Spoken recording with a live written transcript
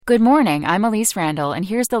Good morning, I'm Elise Randall, and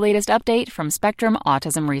here's the latest update from Spectrum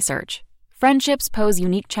Autism Research. Friendships Pose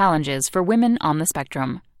Unique Challenges for Women on the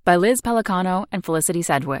Spectrum by Liz Pellicano and Felicity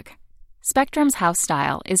Sedgwick. Spectrum's house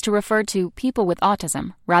style is to refer to people with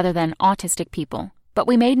autism rather than autistic people, but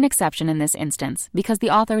we made an exception in this instance because the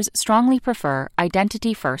authors strongly prefer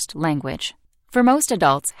identity-first language. For most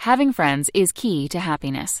adults, having friends is key to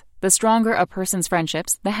happiness. The stronger a person's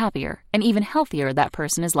friendships, the happier and even healthier that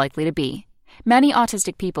person is likely to be. Many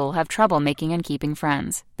autistic people have trouble making and keeping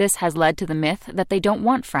friends. This has led to the myth that they don't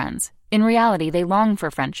want friends. In reality, they long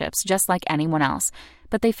for friendships just like anyone else,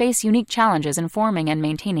 but they face unique challenges in forming and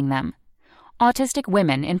maintaining them. Autistic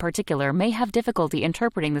women, in particular, may have difficulty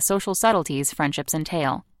interpreting the social subtleties friendships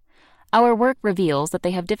entail. Our work reveals that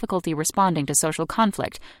they have difficulty responding to social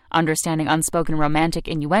conflict, understanding unspoken romantic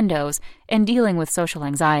innuendos, and dealing with social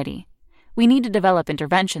anxiety. We need to develop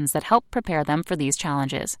interventions that help prepare them for these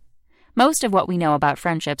challenges. Most of what we know about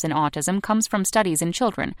friendships in autism comes from studies in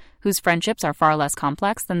children, whose friendships are far less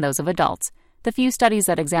complex than those of adults. The few studies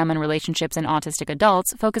that examine relationships in autistic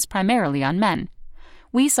adults focus primarily on men.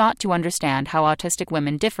 We sought to understand how autistic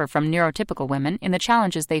women differ from neurotypical women in the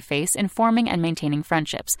challenges they face in forming and maintaining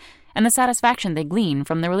friendships, and the satisfaction they glean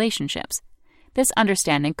from the relationships. This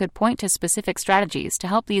understanding could point to specific strategies to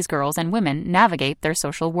help these girls and women navigate their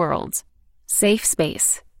social worlds. Safe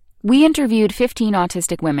space. We interviewed 15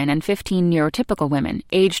 autistic women and 15 neurotypical women,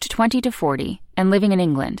 aged 20 to 40, and living in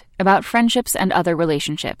England, about friendships and other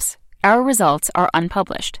relationships. Our results are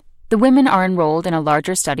unpublished. The women are enrolled in a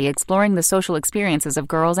larger study exploring the social experiences of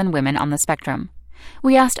girls and women on the spectrum.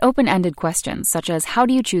 We asked open-ended questions such as how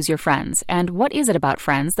do you choose your friends and what is it about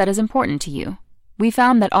friends that is important to you? We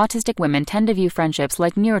found that autistic women tend to view friendships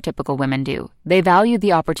like neurotypical women do. They value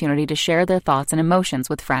the opportunity to share their thoughts and emotions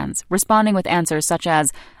with friends, responding with answers such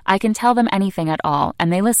as, I can tell them anything at all,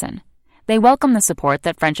 and they listen. They welcome the support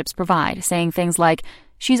that friendships provide, saying things like,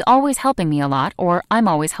 she's always helping me a lot, or I'm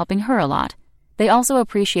always helping her a lot. They also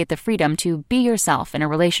appreciate the freedom to be yourself in a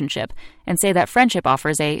relationship and say that friendship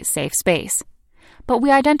offers a safe space. But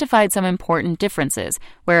we identified some important differences.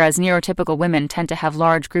 Whereas neurotypical women tend to have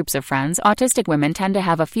large groups of friends, autistic women tend to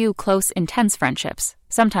have a few close, intense friendships.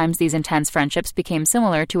 Sometimes these intense friendships became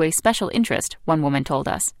similar to a special interest, one woman told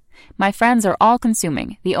us. My friends are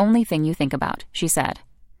all-consuming, the only thing you think about, she said.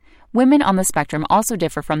 Women on the spectrum also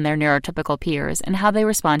differ from their neurotypical peers in how they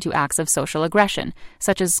respond to acts of social aggression,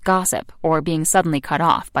 such as gossip or being suddenly cut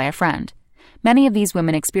off by a friend. Many of these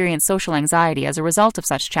women experience social anxiety as a result of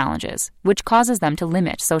such challenges, which causes them to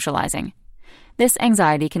limit socializing. This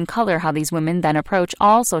anxiety can color how these women then approach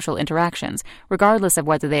all social interactions, regardless of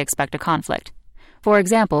whether they expect a conflict. For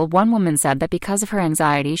example, one woman said that because of her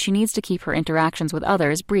anxiety, she needs to keep her interactions with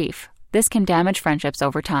others brief. This can damage friendships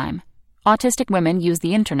over time. Autistic women use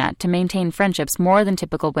the internet to maintain friendships more than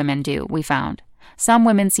typical women do, we found. Some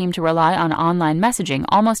women seem to rely on online messaging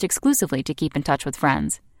almost exclusively to keep in touch with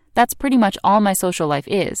friends. That's pretty much all my social life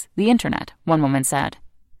is, the internet, one woman said.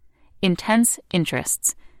 Intense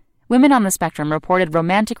interests. Women on the spectrum reported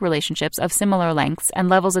romantic relationships of similar lengths and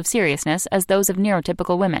levels of seriousness as those of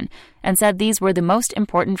neurotypical women, and said these were the most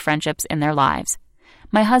important friendships in their lives.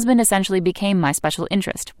 My husband essentially became my special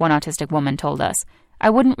interest, one autistic woman told us. I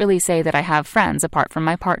wouldn't really say that I have friends apart from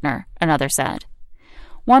my partner, another said.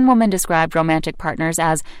 One woman described romantic partners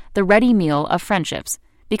as the ready meal of friendships,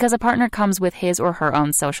 because a partner comes with his or her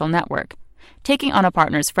own social network. Taking on a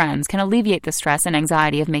partner's friends can alleviate the stress and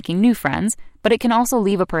anxiety of making new friends, but it can also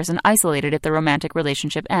leave a person isolated if the romantic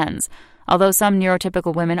relationship ends. Although some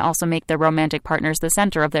neurotypical women also make their romantic partners the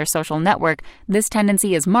center of their social network, this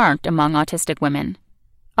tendency is marked among autistic women.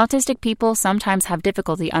 Autistic people sometimes have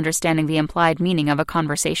difficulty understanding the implied meaning of a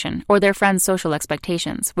conversation or their friends' social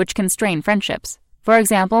expectations, which can strain friendships. For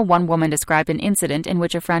example, one woman described an incident in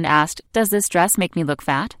which a friend asked, "Does this dress make me look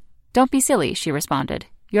fat?" "Don't be silly," she responded.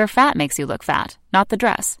 "Your fat makes you look fat, not the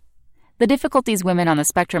dress." The difficulties women on the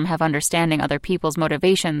spectrum have understanding other people's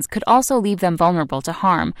motivations could also leave them vulnerable to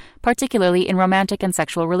harm, particularly in romantic and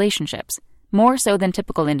sexual relationships. More so than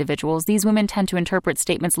typical individuals, these women tend to interpret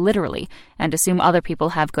statements literally and assume other people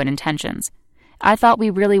have good intentions. "I thought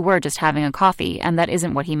we really were just having a coffee, and that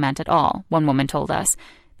isn't what he meant at all," one woman told us.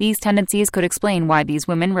 These tendencies could explain why these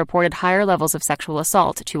women reported higher levels of sexual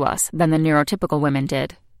assault to us than the neurotypical women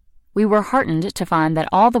did. We were heartened to find that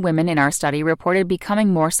all the women in our study reported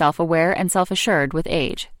becoming more self-aware and self-assured with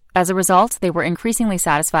age. As a result, they were increasingly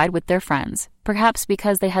satisfied with their friends, perhaps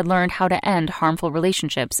because they had learned how to end harmful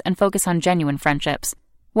relationships and focus on genuine friendships.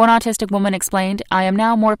 One autistic woman explained, "I am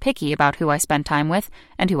now more picky about who I spend time with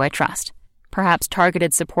and who I trust." Perhaps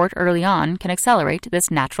targeted support early on can accelerate this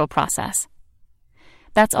natural process.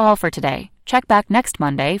 That's all for today. Check back next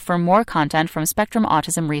Monday for more content from Spectrum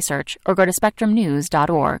Autism Research or go to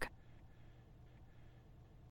spectrumnews.org.